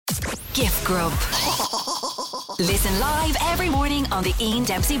Gift Grub. Listen live every morning on the Ian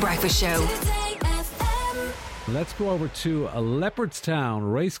Dempsey Breakfast Show. Let's go over to a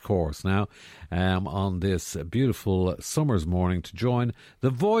Leopardstown racecourse now on this beautiful summer's morning to join the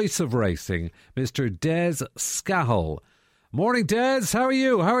voice of racing, Mr. Des Scahill. Morning, Des. How are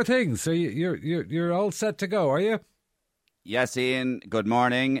you? How are things? So you're all set to go, are you? Yes, Ian, good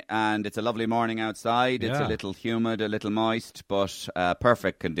morning, and it's a lovely morning outside. It's Yeah. a little humid, a little moist, but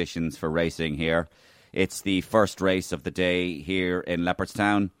perfect conditions for racing here. It's the first race of the day here in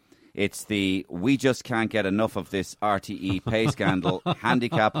Leopardstown. It's the We Just Can't Get Enough of This RTE Pay Scandal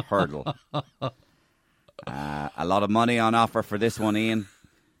Handicap Hurdle. A lot of money on offer for this one, Ian.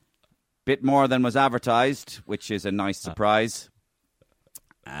 Bit more than was advertised, which is a nice surprise.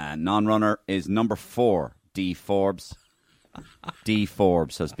 Non-runner is number 4, D. Forbes. D.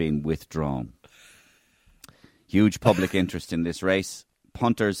 Forbes has been withdrawn. Huge public interest in this race.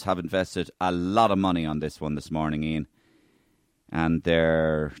 Punters have invested a lot of money on this one this morning, Ian. And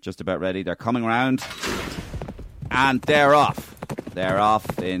they're just about ready. They're coming round. And they're off. They're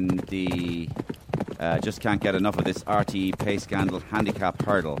off in the Just Can't Get Enough of This RTE Pay Scandal Handicap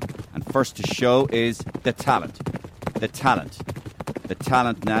Hurdle. And first to show is the talent. The talent. The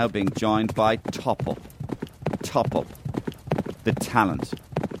talent now being joined by Top Up. Top Up. The talent.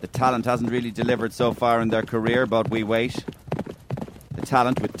 The talent hasn't really delivered so far in their career, but we wait. The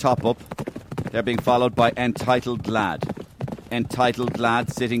talent with Top Up. They're being followed by Entitled Lad. Entitled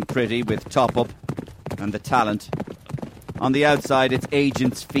Lad sitting pretty with Top Up and the talent. On the outside, it's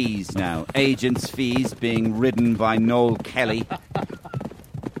Agent's Fees now. Agent's Fees being ridden by Noel Kelly.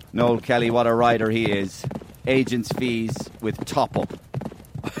 Noel Kelly, what a rider he is. Agent's Fees with Top Up.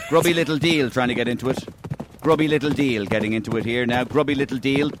 Grubby Little Deal trying to get into it. Grubby Little Deal getting into it here now. Grubby Little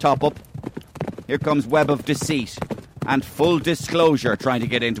Deal, Top Up. Here comes Web of Deceit. And Full Disclosure trying to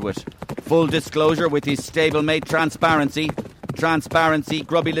get into it. Full Disclosure with his stablemate Transparency. Transparency,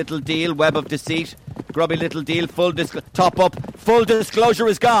 Grubby Little Deal, Web of Deceit. Grubby Little Deal, Top Up. Full Disclosure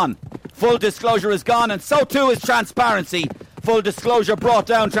is gone. Full Disclosure is gone, and so too is Transparency. Full Disclosure brought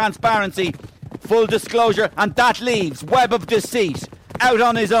down Transparency. Full Disclosure, and that leaves Web of Deceit out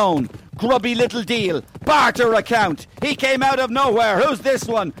on his own. Grubby Little Deal, barter account. He came out of nowhere. Who's this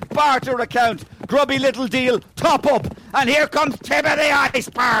one? Barter account. Grubby Little Deal, Top Up. And here comes Tip of the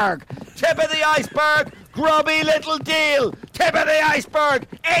Iceberg. Tip of the Iceberg, Grubby Little Deal. Tip of the Iceberg,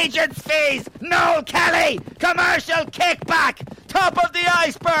 Agent's Fees, Noel Kelly. Commercial kickback. Top of the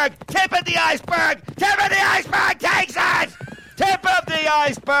Iceberg, Tip of the Iceberg. Tip of the Iceberg takes it. Tip of the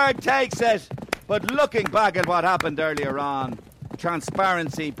Iceberg takes it. But looking back at what happened earlier on,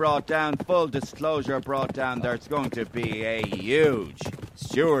 Transparency brought down, Full Disclosure brought down. There's going to be a huge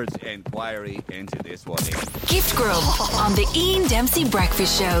steward's inquiry into this one. Gift Grub on the Ian Dempsey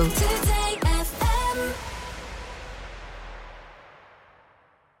Breakfast Show.